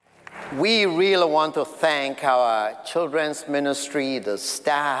We really want to thank our children's ministry, the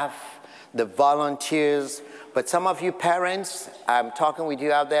staff, the volunteers. But some of you parents, I'm talking with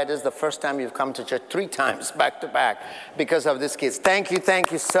you out there, this is the first time you've come to church 3 times back to back because of these kids. Thank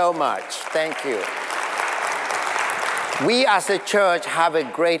you so much. Thank you. We as a church have a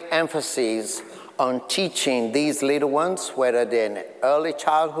great emphasis on teaching these little ones, whether they're in early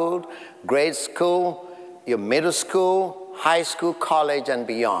childhood, grade school, your middle school, high school, college, and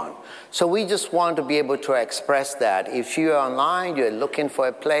beyond. So we just want to be able to express that. If you're online, you're looking for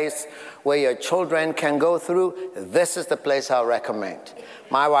a place where your children can go through, this is the place I'll recommend.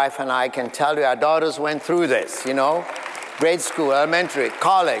 My wife and I can tell you our daughters went through this, grade school, elementary,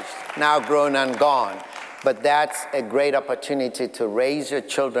 college, now grown and gone. But that's a great opportunity to raise your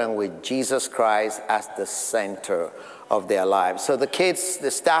children with Jesus Christ as the center of their lives. So the kids,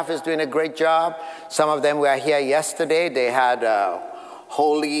 the staff is doing a great job. Some of them were here yesterday. They had a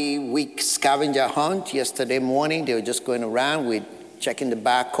Holy Week scavenger hunt yesterday morning. They were just going around with checking the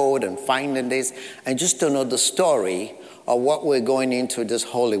barcode and finding this, and just to know the story of what we're going into this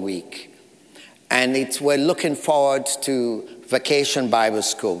Holy Week. And we're looking forward to Vacation Bible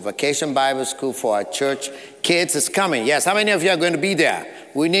School. Vacation Bible School for our church kids is coming. Yes, how many of you are going to be there?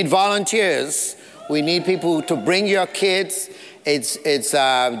 We need volunteers. We need people to bring your kids. It's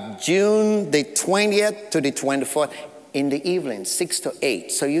June the 20th to the 24th in the evening, 6 to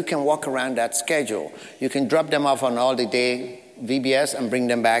 8. So you can walk around that schedule. You can drop them off on all the day VBS and bring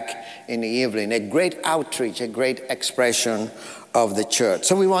them back in the evening. A great outreach, a great expression of the church.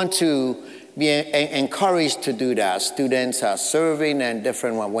 So we want to be encouraged to do that. Students are serving and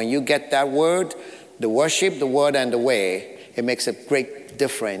different ones. When you get that word, the worship, the word, and the way, it makes a great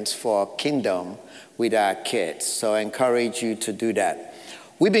difference for kingdom with our kids. So I encourage you to do that.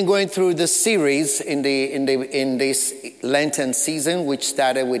 We've been going through this series in this Lenten season, which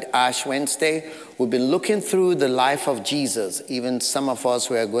started with Ash Wednesday. We've been looking through the life of Jesus. Even some of us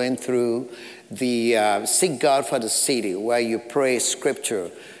were going through the Seek God for the City, where you pray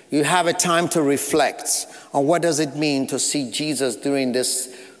scripture. You have a time to reflect on what does it mean to see Jesus during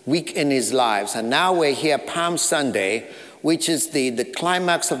this week in his lives. And now we're here, Palm Sunday, which is the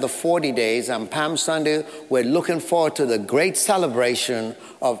climax of the 40 days. On Palm Sunday, we're looking forward to the great celebration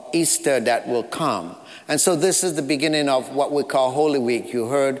of Easter that will come. And so this is the beginning of what we call Holy Week. You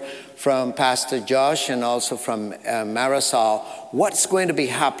heard from Pastor Josh and also from Marisol what's going to be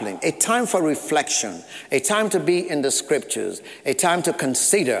happening. A time for reflection, a time to be in the scriptures, a time to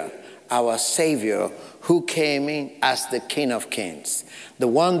consider our Savior who came in as the King of Kings, the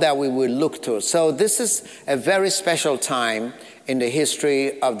one that we will look to. So this is a very special time in the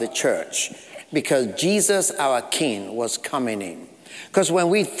history of the church because Jesus, our King, was coming in. Because when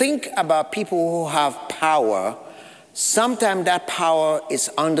we think about people who have power, sometimes that power is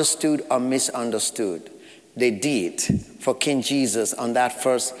understood or misunderstood. They did for King Jesus on that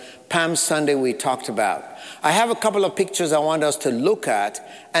first Palm Sunday we talked about. I have a couple of pictures I want us to look at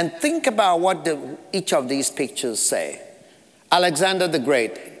and think about what each of these pictures say. Alexander the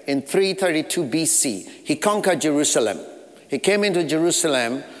Great, in 332 BC, he conquered Jerusalem. He came into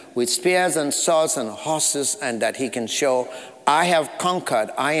Jerusalem with spears and swords and horses, and that he can show, I have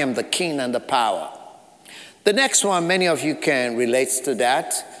conquered, I am the king and the power. The next one, many of you can relate to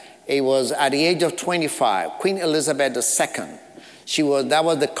that. It was at the age of 25, Queen Elizabeth II. That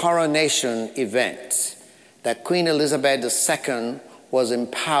was the coronation event, that Queen Elizabeth II was in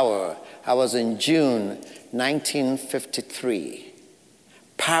power. That was in June 1953.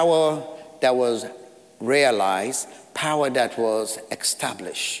 Power that was realized, power that was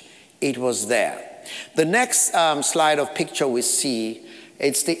established. It was there. The next slide of picture we see,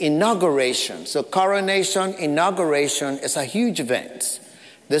 it's the inauguration. So coronation, inauguration is a huge event.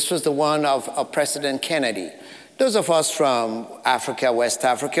 This was the one of President Kennedy. Those of us from Africa, West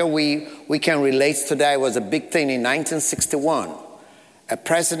Africa, we can relate to that. It was a big thing in 1961. A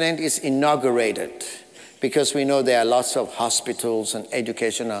president is inaugurated because we know there are lots of hospitals and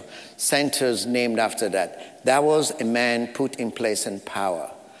educational centers named after that. That was a man put in place in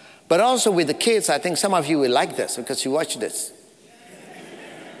power. But also with the kids, I think some of you will like this because you watch this.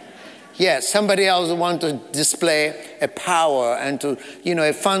 Yes, somebody else want to display a power and to,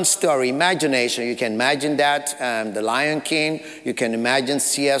 a fun story, imagination. You can imagine that, The Lion King. You can imagine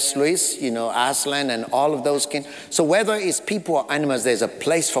C.S. Lewis, Aslan and all of those kings. So whether it's people or animals, there's a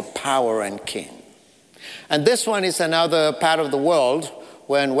place for power and king. And this one is another part of the world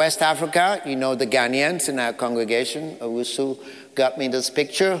where in West Africa, the Ghanaians in our congregation, Owusu got me this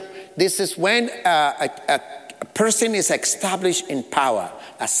picture. This is when a A person is established in power,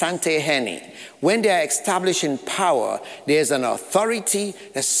 asante hene. When they are established in power, there's an authority,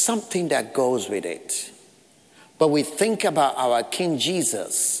 there's something that goes with it. But we think about our King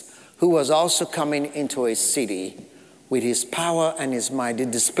Jesus, who was also coming into a city with his power and his might, the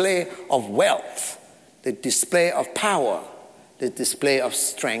display of wealth, the display of power, the display of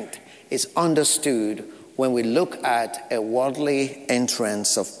strength is understood when we look at a worldly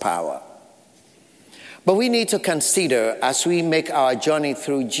entrance of power. But we need to consider, as we make our journey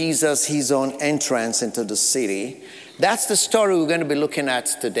through Jesus, his own entrance into the city. That's the story we're going to be looking at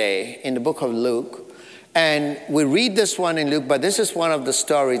today in the book of Luke. And we read this one in Luke, but this is one of the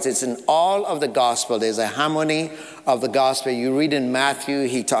stories. It's in all of the gospel. There's a harmony of the gospel. You read in Matthew,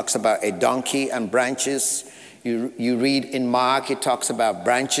 he talks about a donkey and branches. You read in Mark, he talks about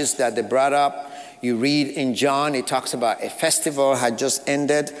branches that they brought up. You read in John, it talks about a festival had just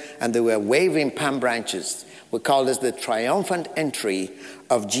ended and they were waving palm branches. We call this the triumphant entry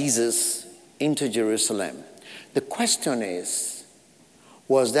of Jesus into Jerusalem. The question is,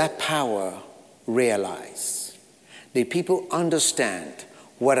 was that power realized? Did people understand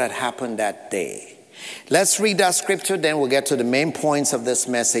what had happened that day? Let's read that scripture, then we'll get to the main points of this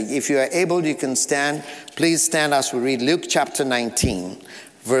message. If you are able, you can stand. Please stand as we read Luke chapter 19.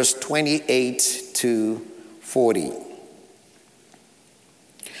 Verse 28 to 40.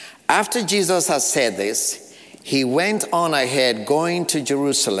 After Jesus had said this, he went on ahead, going to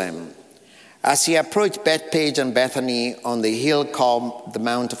Jerusalem. As he approached Bethpage and Bethany on the hill called the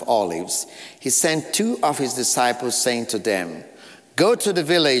Mount of Olives, he sent two of his disciples, saying to them, "Go to the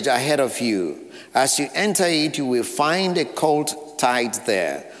village ahead of you. As you enter it, you will find a colt tied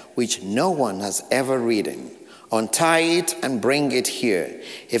there, which no one has ever ridden. Untie it and bring it here.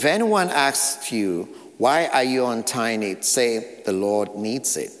 If anyone asks you, 'Why are you untying it?' say, 'The Lord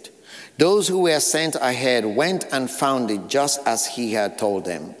needs it.'" Those who were sent ahead went and found it just as he had told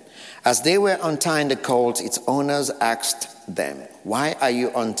them. As they were untying the colt, its owners asked them, "Why are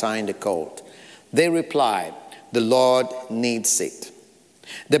you untying the colt?" They replied, "The Lord needs it."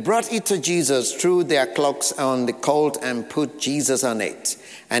 They brought it to Jesus, threw their cloaks on the colt, and put Jesus on it.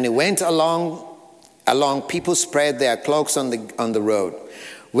 And he went along, people spread their cloaks on the road.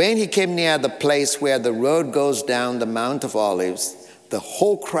 When he came near the place where the road goes down the Mount of Olives, the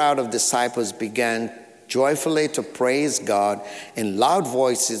whole crowd of disciples began joyfully to praise God in loud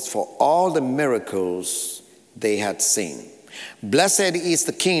voices for all the miracles they had seen. "Blessed is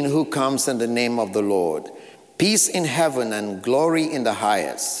the King who comes in the name of the Lord. Peace in heaven and glory in the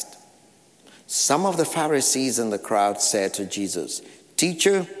highest." Some of the Pharisees in the crowd said to Jesus,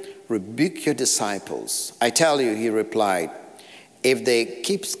 "Teacher, rebuke your disciples." "I tell you," he replied, "if they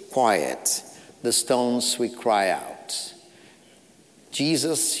keep quiet, the stones will cry out."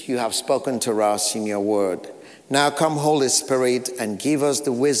 Jesus, you have spoken to us in your word. Now come, Holy Spirit, and give us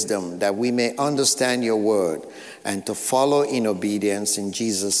the wisdom that we may understand your word and to follow in obedience. In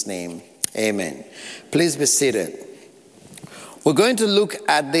Jesus' name, amen. Please be seated. We're going to look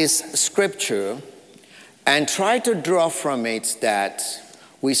at this scripture and try to draw from it that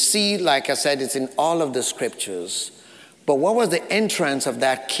we see, like I said, it's in all of the scriptures. But what was the entrance of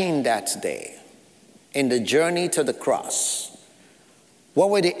that king that day in the journey to the cross? What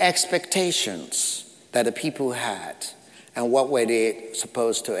were the expectations that the people had? And what were they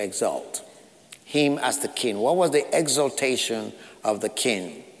supposed to exalt? Him as the king. What was the exaltation of the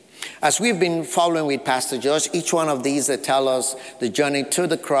king? As we've been following with Pastor Josh, each one of these that tell us the journey to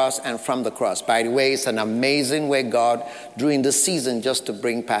the cross and from the cross. By the way, it's an amazing way God drew in the season just to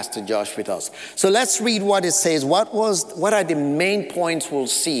bring Pastor Josh with us. So let's read what it says. What are the main points we'll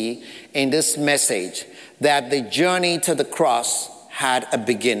see in this message? That the journey to the cross had a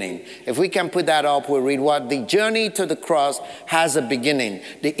beginning. If we can put that up, we'll read what the journey to the cross has a beginning.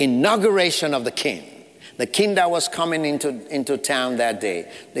 The inauguration of the king. The king that was coming into town that day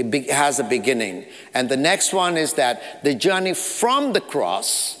has a beginning. And the next one is that the journey from the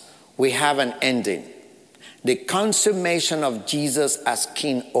cross, we have an ending. The consummation of Jesus as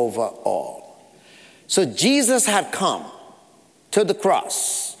king over all. So Jesus had come to the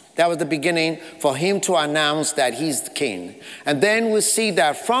cross. That was the beginning for him to announce that he's the king. And then we see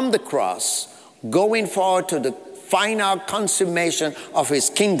that from the cross, going forward to the final consummation of his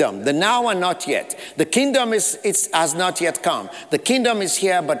kingdom. The now and not yet. The kingdom has not yet come. The kingdom is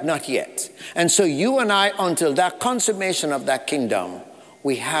here, but not yet. And so you and I, until that consummation of that kingdom,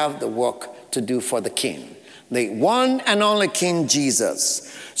 we have the work to do for the king. The one and only King Jesus.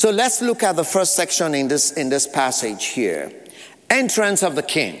 So let's look at the first section in this passage here. Entrance of the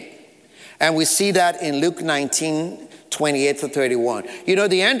king. And we see that in Luke 19, 28 to 31. You know,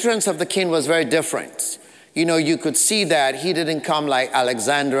 the entrance of the king was very different. You could see that he didn't come like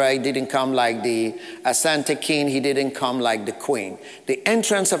Alexandra, he didn't come like the Asante king, he didn't come like the queen. The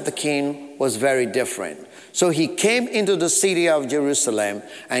entrance of the king was very different. So he came into the city of Jerusalem,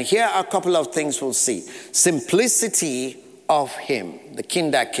 and here are a couple of things we'll see. Simplicity of him, the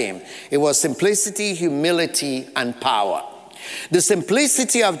king that came. It was simplicity, humility, and power. The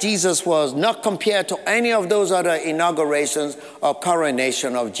simplicity of Jesus was not compared to any of those other inaugurations or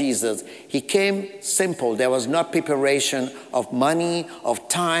coronation of Jesus. He came simple. There was not preparation of money, of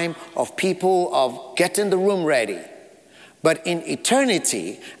time, of people, of getting the room ready. But in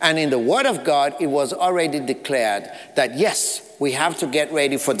eternity and in the Word of God, it was already declared that, yes, we have to get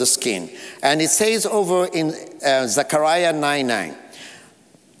ready for this king. And it says over in Zechariah 9:9,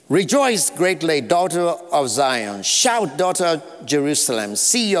 rejoice greatly, daughter of Zion. Shout, daughter of Jerusalem.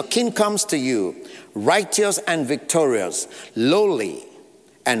 See, your king comes to you, righteous and victorious, lowly,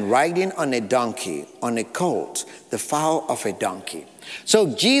 and riding on a donkey, on a colt, the foal of a donkey.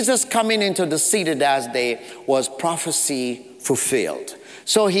 So Jesus coming into the city that day was prophecy fulfilled.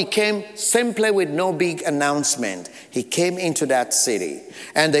 So he came simply with no big announcement. He came into that city.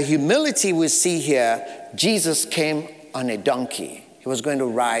 And the humility we see here, Jesus came on a donkey. He was going to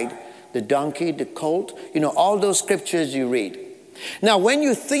ride the donkey, the colt, all those scriptures you read. Now, when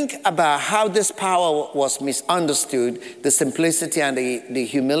you think about how this power was misunderstood, the simplicity and the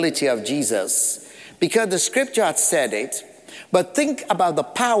humility of Jesus, because the scripture had said it, but think about the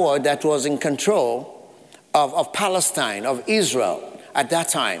power that was in control of Palestine, of Israel at that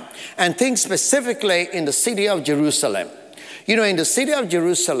time. And think specifically in the city of Jerusalem. In the city of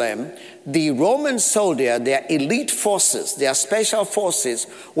Jerusalem, the Roman soldier, their elite forces, their special forces,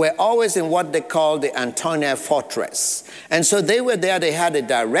 were always in what they call the Antonia Fortress. And so they were there, they had a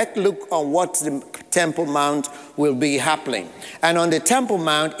direct look on what the Temple Mount will be happening. And on the Temple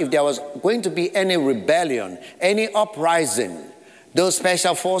Mount, if there was going to be any rebellion, any uprising, those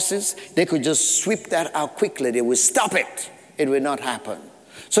special forces, they could just sweep that out quickly. They would stop it. It will not happen.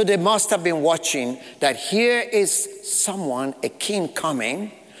 So they must have been watching that here is someone, a king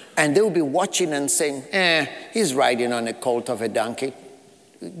coming, and they will be watching and saying, he's riding on a colt of a donkey.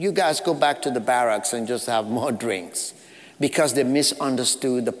 You guys go back to the barracks and just have more drinks. Because they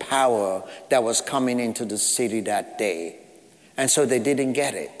misunderstood the power that was coming into the city that day. And so they didn't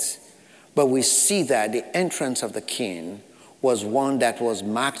get it. But we see that the entrance of the king was one that was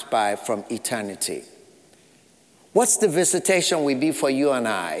marked by from eternity. What's the visitation will be for you and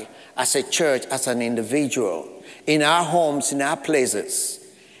I as a church, as an individual, in our homes, in our places?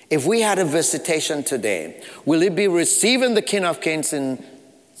 If we had a visitation today, will it be receiving the King of Kings in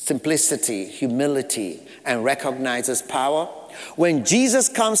simplicity, humility, and recognize his power? When Jesus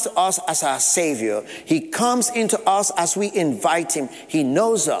comes to us as our Savior, he comes into us as we invite him. He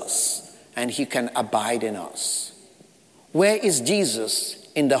knows us and he can abide in us. Where is Jesus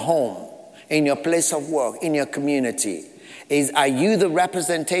in the home? In your place of work, in your community? Are you the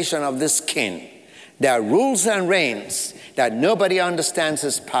representation of this king that rules and reigns, that nobody understands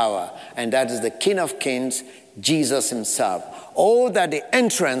his power, and that is the King of Kings, Jesus himself? Oh, that the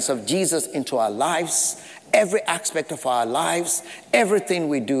entrance of Jesus into our lives, every aspect of our lives, everything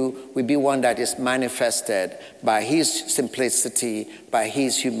we do will be one that is manifested by his simplicity, by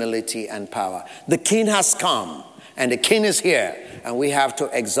his humility and power. The king has come, and the king is here, and we have to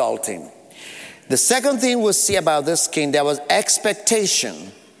exalt him. The second thing we'll see about this king, there was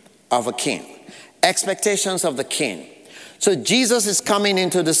expectation of a king. Expectations of the king. So Jesus is coming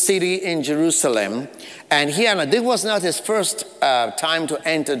into the city in Jerusalem, and this was not his first time to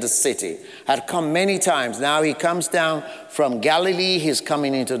enter the city. Had come many times. Now he comes down from Galilee. He's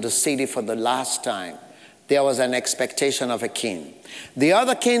coming into the city for the last time. There was an expectation of a king. The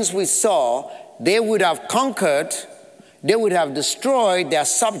other kings we saw, they would have conquered. They would have destroyed their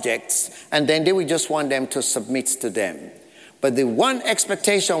subjects, and then they would just want them to submit to them. But the one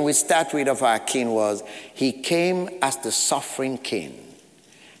expectation we start with of our king was, he came as the suffering king.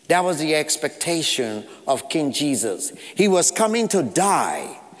 That was the expectation of King Jesus. He was coming to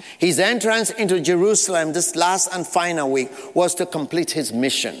die. His entrance into Jerusalem this last and final week was to complete his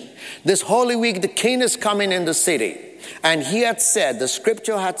mission. This Holy Week, the king is coming in the city. And he had said, the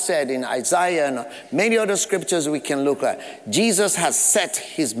scripture had said in Isaiah and many other scriptures we can look at, Jesus has set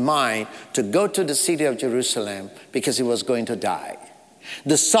his mind to go to the city of Jerusalem because he was going to die.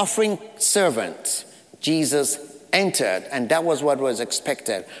 The suffering servant, Jesus entered, and that was what was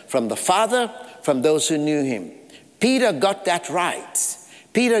expected from the Father, from those who knew him. Peter got that right.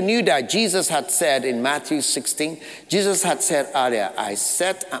 Peter knew that Jesus had said in Matthew 16, Jesus had said earlier, I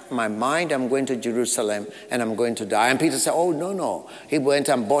set my mind, I'm going to Jerusalem and I'm going to die. And Peter said, oh, no. He went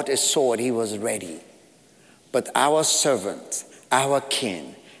and bought a sword. He was ready. but our servant, our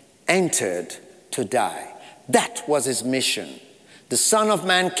king, entered to die. That was his mission. The Son of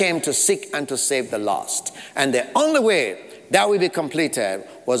Man came to seek and to save the lost. And the only way that will be completed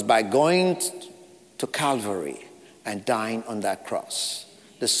was by going to Calvary and dying on that cross.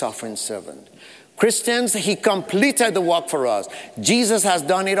 The suffering servant. Christians, he completed the work for us. Jesus has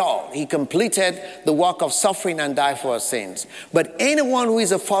done it all. He completed the work of suffering and died for our sins. But anyone who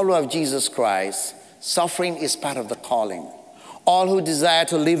is a follower of Jesus Christ, suffering is part of the calling. All who desire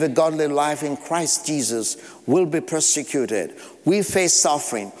to live a godly life in Christ Jesus will be persecuted. We face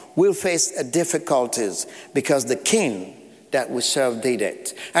suffering. We'll face difficulties because the King that we serve did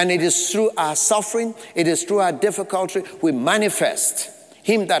it. And it is through our suffering, it is through our difficulty, we manifest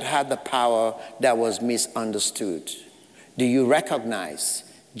him that had the power that was misunderstood. Do you recognize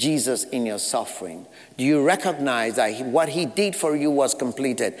Jesus in your suffering? Do you recognize that what he did for you was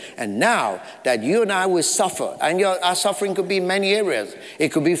completed? And now that you and I will suffer, and our suffering could be in many areas. It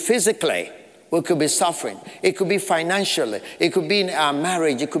could be physically. We could be suffering. It could be financially. It could be in our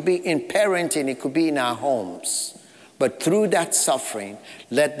marriage. It could be in parenting. It could be in our homes. But through that suffering,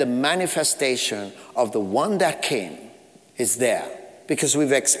 let the manifestation of the one that came is there, because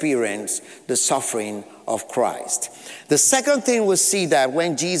we've experienced the suffering of Christ. The second thing we see that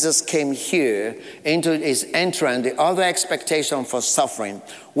when Jesus came here into his entrance, the other expectation for suffering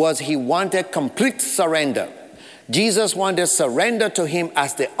was he wanted complete surrender. Jesus wanted surrender to him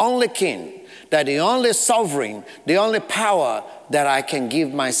as the only king, that the only sovereign, the only power that I can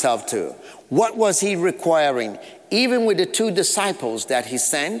give myself to. What was he requiring? Even with the two disciples that he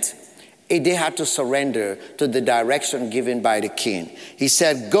sent, they had to surrender to the direction given by the king. He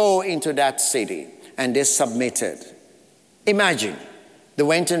said, go into that city. And they submitted. Imagine, they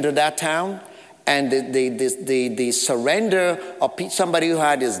went into that town and the surrender of somebody who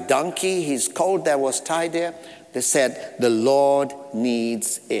had his donkey, his colt that was tied there. They said, the Lord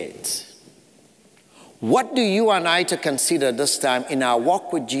needs it. What do you and I to consider this time in our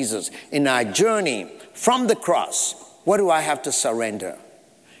walk with Jesus, in our journey from the cross? What do I have to surrender?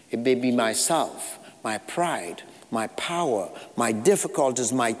 It may be myself, my pride, my power, my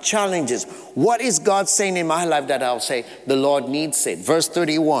difficulties, my challenges. What is God saying in my life that I'll say, the Lord needs it? Verse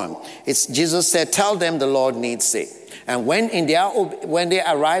 31, Jesus said, tell them the Lord needs it. And when they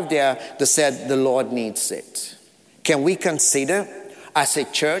arrived there, they said, the Lord needs it. Can we consider as a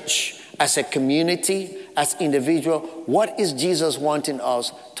church, as a community, as individual, what is Jesus wanting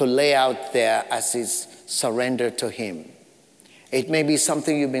us to lay out there as his surrender to him? It may be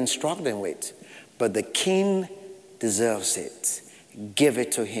something you've been struggling with, but the King deserves it. Give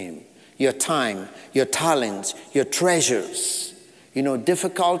it to him. Your time, your talents, your treasures.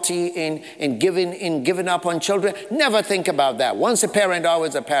 Difficulty in giving up on children. Never think about that. Once a parent,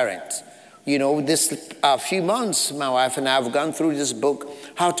 always a parent. This few months, my wife and I have gone through this book,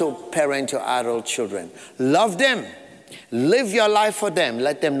 How to Parent Your Adult Children. Love them. Live your life for them.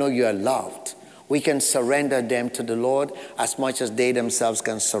 Let them know you are loved. We can surrender them to the Lord as much as they themselves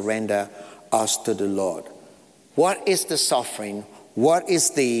can surrender us to the Lord. What is the suffering? What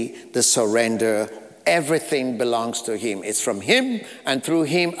is the surrender? Everything belongs to him. It's from him, and through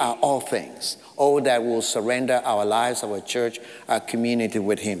him are all things. Oh, that will surrender our lives, our church, our community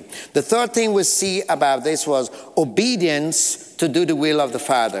with him. The third thing we see about this was obedience to do the will of the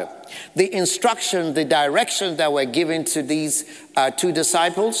Father. The instruction, the directions that were given to these two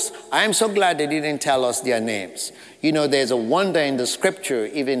disciples, I am so glad they didn't tell us their names. There's a wonder in the scripture,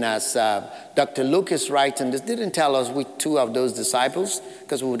 even as Dr. Luke is writing, this didn't tell us which two of those disciples,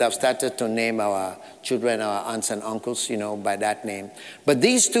 because we would have started to name our children, our aunts and uncles, by that name. But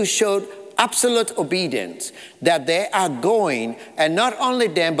these two showed absolute obedience, that they are going, and not only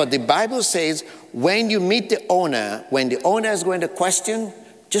them, but the Bible says, when you meet the owner, when the owner is going to question,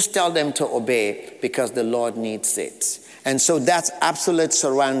 just tell them to obey because the Lord needs it. And so that's absolute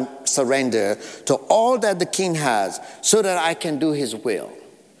surrender to all that the King has so that I can do his will.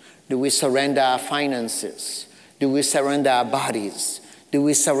 Do we surrender our finances? Do we surrender our bodies? Do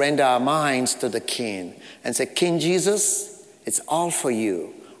we surrender our minds to the King and say, King Jesus, it's all for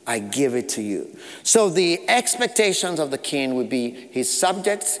you. I give it to you. So the expectations of the King would be his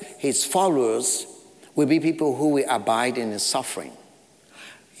subjects, his followers will be people who will abide in his suffering.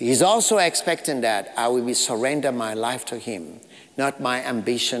 He's also expecting that I will surrender my life to him, not my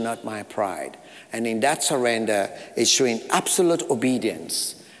ambition, not my pride. And in that surrender is showing absolute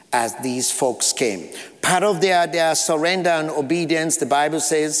obedience as these folks came. Part of their surrender and obedience, the Bible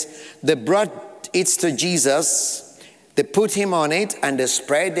says, they brought it to Jesus, they put him on it, and they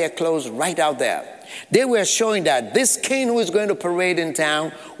spread their clothes right out there. They were showing that this king who is going to parade in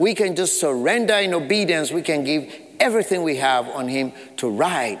town, we can just surrender in obedience. We can give everything we have on him to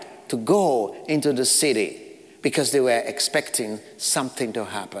ride, to go into the city, because they were expecting something to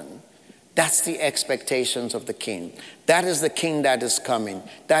happen. That's the expectations of the king. That is the king that is coming.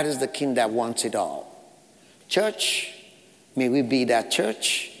 That is the king that wants it all. Church, may we be that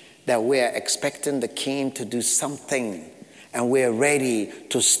church that we're expecting the king to do something, and we're ready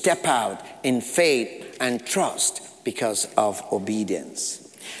to step out in faith and trust because of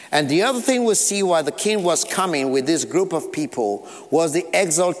obedience. And the other thing we see while the king was coming with this group of people was the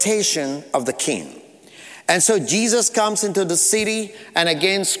exaltation of the king. And so Jesus comes into the city, and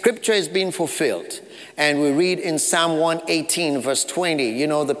again, scripture is being fulfilled. And we read in Psalm 118, verse 20,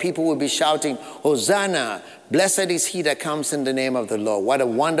 the people will be shouting, Hosanna, blessed is he that comes in the name of the Lord. What a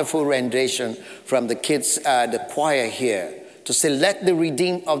wonderful rendition from the kids, the choir here, to say, let the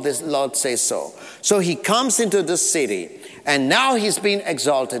redeemed of the Lord say so. So he comes into the city, and now he's being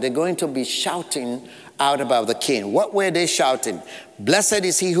exalted. They're going to be shouting out about the king. What were they shouting? Blessed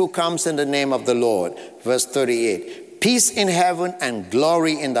is he who comes in the name of the Lord. Verse 38. Peace in heaven and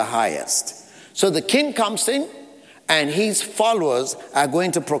glory in the highest. So the king comes in, and his followers are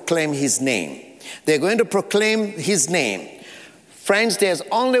going to proclaim his name. They're going to proclaim his name. Friends, there's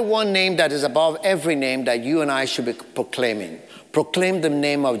only one name that is above every name that you and I should be proclaiming. Proclaim the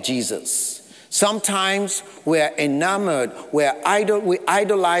name of Jesus. Sometimes we're enamored, we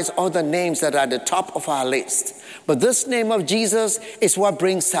idolize other names that are at the top of our list. But this name of Jesus is what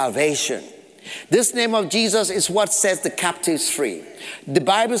brings salvation. This name of Jesus is what sets the captives free. The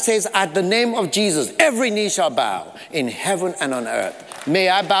Bible says, at the name of Jesus, every knee shall bow in heaven and on earth. May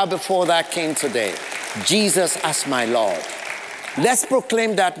I bow before that King today. Jesus as my Lord. Let's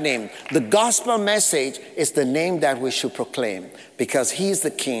proclaim that name. The gospel message is the name that we should proclaim, because he's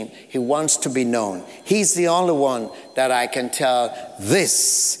the king. He wants to be known. He's the only one that I can tell,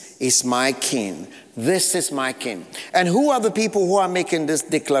 this is my king. This is my king. And who are the people who are making this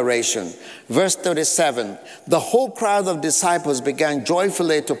declaration? Verse 37, the whole crowd of disciples began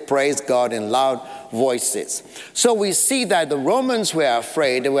joyfully to praise God in loud voices. So we see that the Romans were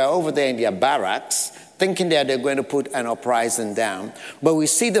afraid. They were over there in their barracks, thinking that they're going to put an uprising down. But we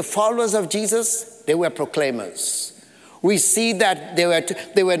see the followers of Jesus, they were proclaimers. We see that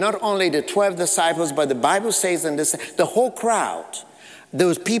they were not only the 12 disciples, but the Bible says in this, the whole crowd,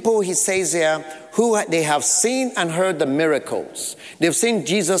 those people, he says here, who they have seen and heard the miracles. They've seen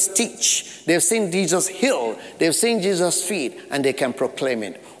Jesus teach. They've seen Jesus heal. They've seen Jesus feed, and they can proclaim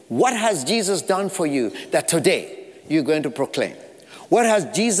it. What has Jesus done for you that today you're going to proclaim? What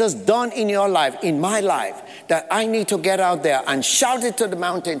has Jesus done in your life, in my life, that I need to get out there and shout it to the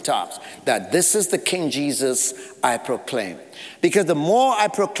mountaintops, that this is the King Jesus I proclaim? Because the more I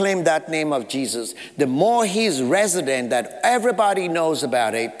proclaim that name of Jesus, the more he's resident, that everybody knows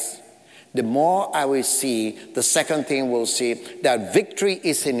about it, the more I will see, the second thing we'll see, that victory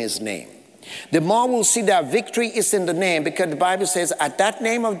is in his name. The more we'll see that victory is in the name, because the Bible says at that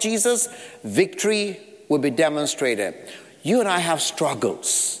name of Jesus, victory will be demonstrated. You and I have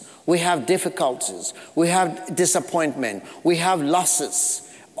struggles. We have difficulties. We have disappointment. We have losses.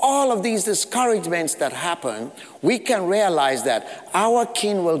 All of these discouragements that happen, we can realize that our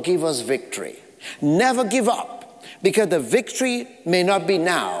King will give us victory. Never give up, because the victory may not be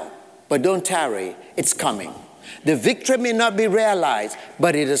now, but don't tarry, it's coming. The victory may not be realized,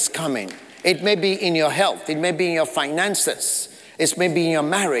 but it is coming. It may be in your health. It may be in your finances. It may be in your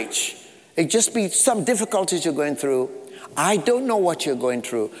marriage. It just be some difficulties you're going through. I don't know what you're going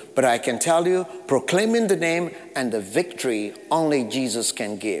through, but I can tell you, proclaiming the name and the victory only Jesus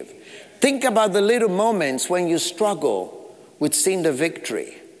can give. Think about the little moments when you struggle with seeing the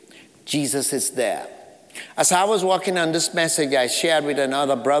victory. Jesus is there. As I was working on this message, I shared with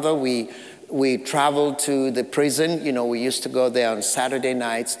another brother, we traveled to the prison. We used to go there on Saturday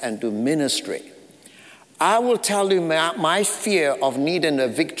nights and do ministry. I will tell you, my fear of needing a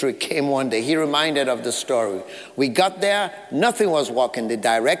victory came one day. He reminded of the story. We got there, nothing was working. The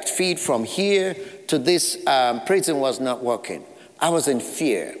direct feed from here to this prison was not working. I was in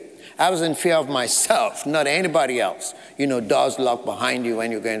fear. I was in fear of myself, not anybody else. Doors locked behind you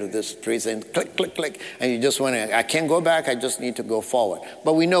when you go into this prison. Click, click, click. And you just want to, I can't go back, I just need to go forward.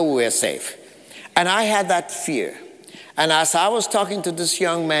 But we know we're safe. And I had that fear. And as I was talking to this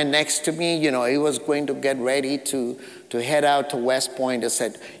young man next to me, he was going to get ready to head out to West Point. I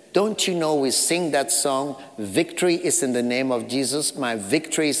said, don't you know we sing that song, victory is in the name of Jesus, my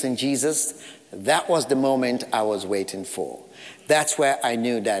victory is in Jesus? That was the moment I was waiting for. That's where I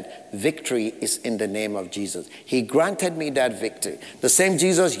knew that victory is in the name of Jesus. He granted me that victory. The same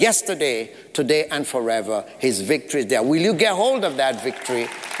Jesus yesterday, today, and forever, his victory is there. Will you get hold of that victory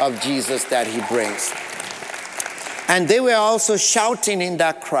of Jesus that he brings? And they were also shouting in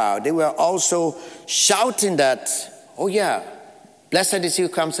that crowd. They were also shouting that, oh yeah, blessed is he who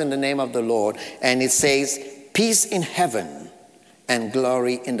comes in the name of the Lord. And it says, peace in heaven and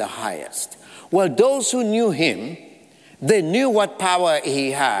glory in the highest. Well, those who knew him, they knew what power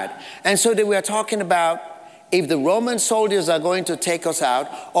he had. And so they were talking about, if the Roman soldiers are going to take us out,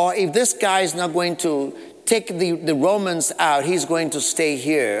 or if this guy is not going to take the Romans out, he's going to stay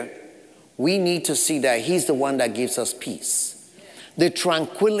here, we need to see that he's the one that gives us peace. The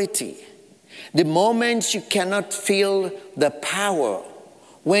tranquility. The moments you cannot feel the power.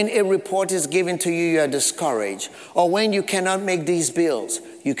 When a report is given to you, you are discouraged. Or when you cannot make these bills,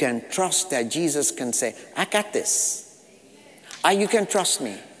 you can trust that Jesus can say, I got this. You can trust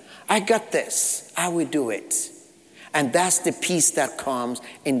me. I got this. I will do it. And that's the peace that comes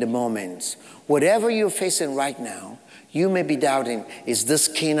in the moments. Whatever you're facing right now, you may be doubting, is this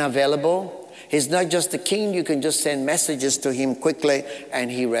king available? He's not just the king. You can just send messages to him quickly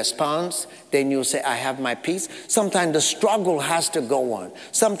and he responds. Then you say, I have my peace. Sometimes the struggle has to go on.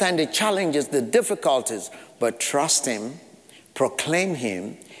 Sometimes the challenges, the difficulties. But trust him. Proclaim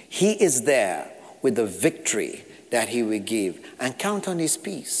him. He is there with the victory that he will give, and count on his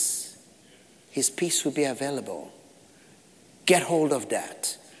peace. His peace will be available. Get hold of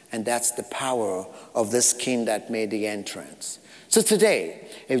that. And that's the power of this king that made the entrance. So today,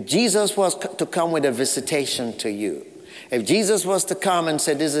 if Jesus was to come with a visitation to you, if Jesus was to come and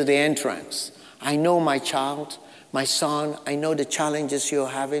say, this is the entrance, I know my child, my son, I know the challenges you're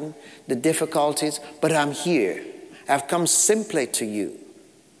having, the difficulties, but I'm here. I've come simply to you.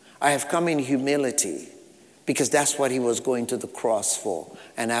 I have come in humility. Because that's what he was going to the cross for.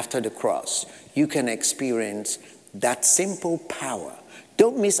 And after the cross, you can experience that simple power.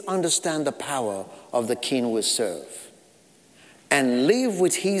 Don't misunderstand the power of the king we serve. And live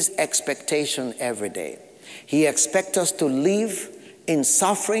with his expectation every day. He expects us to live in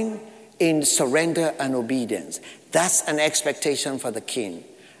suffering, in surrender and obedience. That's an expectation for the king.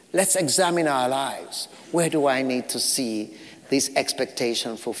 Let's examine our lives. Where do I need to see this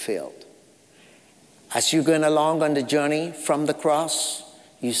expectation fulfilled? As you're going along on the journey from the cross,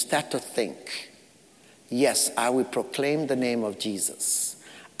 you start to think, yes, I will proclaim the name of Jesus.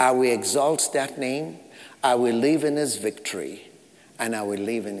 I will exalt that name. I will live in his victory. And I will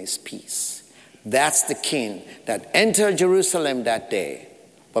live in his peace. That's the king that entered Jerusalem that day.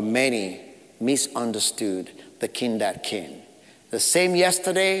 But many misunderstood the king that came. The same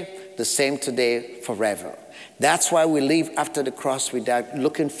yesterday, the same today, forever. That's why we live after the cross without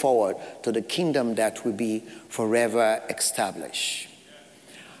looking forward to the kingdom that will be forever established.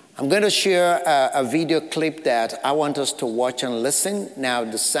 I'm going to share a video clip that I want us to watch and listen. Now,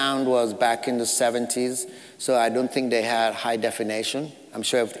 the sound was back in the 70s, so I don't think they had high definition. I'm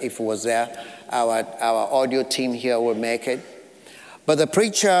sure if it was there, our audio team here will make it. But the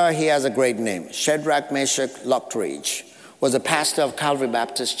preacher, he has a great name. Shadrach Meshach Lockridge was a pastor of Calvary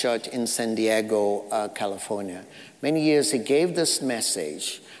Baptist Church in San Diego, California. Many years he gave this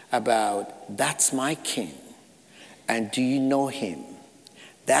message about, that's my king. And do you know him?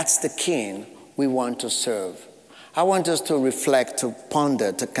 That's the king we want to serve. I want us to reflect, to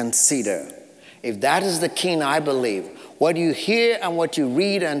ponder, to consider. If that is the king I believe, what you hear and what you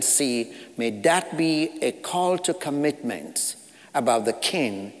read and see, may that be a call to commitment about the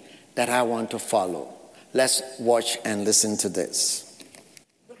king that I want to follow. Let's watch and listen to this.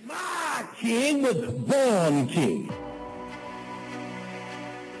 My king was born king.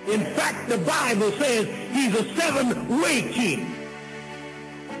 In fact, the Bible says he's a seven-way king.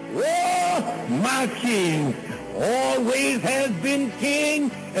 Oh, my king always has been king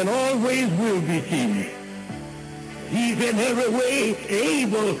and always will be king. He's in every way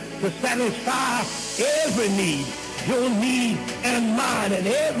able to satisfy every need, your need and mine, and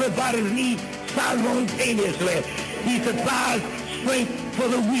everybody's need simultaneously. He supplies strength for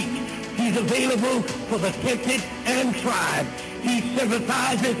the weak. He's available for the tempted and tried. He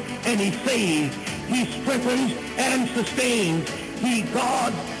sympathizes and he saves. He strengthens and sustains. He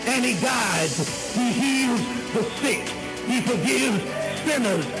guards and he guides. He heals the sick. He forgives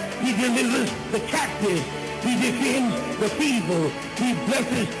sinners. He delivers the captives. He defends the feeble. He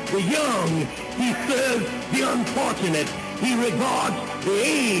blesses the young. He serves the unfortunate. He regards the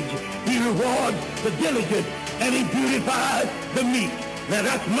aged. He rewards the diligent. And he beautifies the meek. Now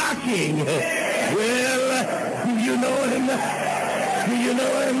that's my king. Well, do you know him? Do you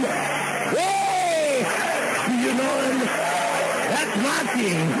know him? Hey! Do you know him? That's my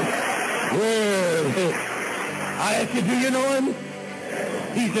king. Well, I ask you, do you know him?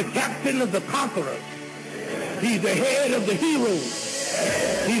 He's the captain of the conquerors. He's the head of the heroes.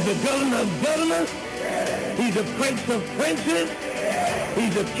 He's the governor of governors. He's the prince of princes.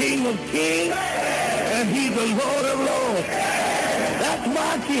 He's the king of kings. And he's the Lord of lords. That's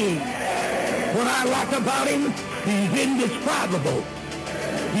my king. What I like about him, he's indescribable.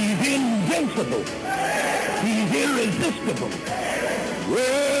 He's invincible. He's irresistible.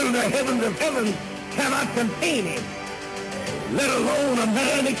 Well, the heavens of heaven cannot contain him, let alone a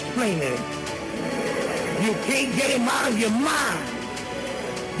man explain him. You can't get him out of your mind.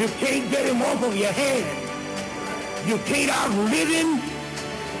 You can't get him off of your hand. You can't outlive him,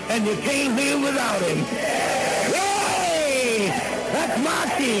 and you can't live without him. Hey! That's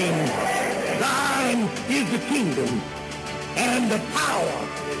my king. Thine is the kingdom and the power.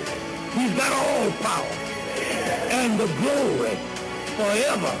 He's got all power and the glory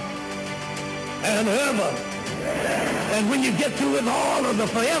forever and ever. And when you get through with all of the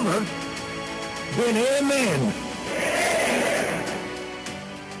forever, then amen.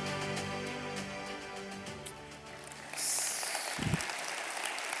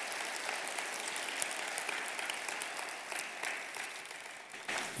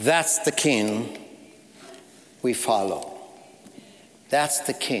 That's the king we follow. That's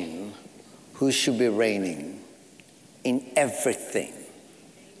the king who should be reigning in everything.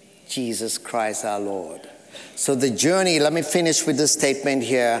 Jesus Christ our Lord. So the journey, let me finish with this statement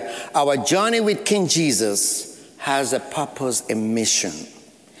here. Our journey with King Jesus has a purpose, a mission.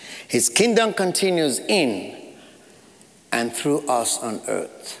 His kingdom continues in and through us on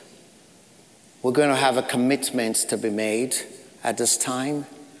earth. We're going to have a commitment to be made at this time.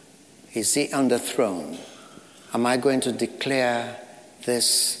 Is he on the throne? Am I going to declare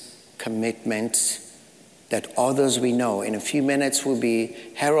this commitment that others we know? In a few minutes we'll be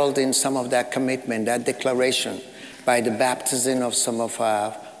heralding some of that commitment, that declaration, by the baptism of some of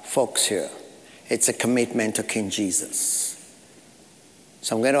our folks here. It's a commitment to King Jesus.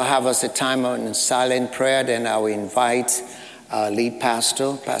 So I'm going to have us a time in silent prayer, then I will invite our lead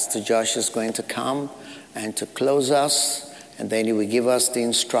pastor, Pastor Josh, is going to come and to close us, and then he will give us the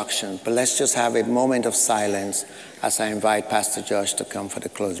instruction. But let's just have a moment of silence as I invite Pastor Josh to come for the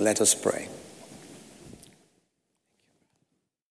close. Let us pray.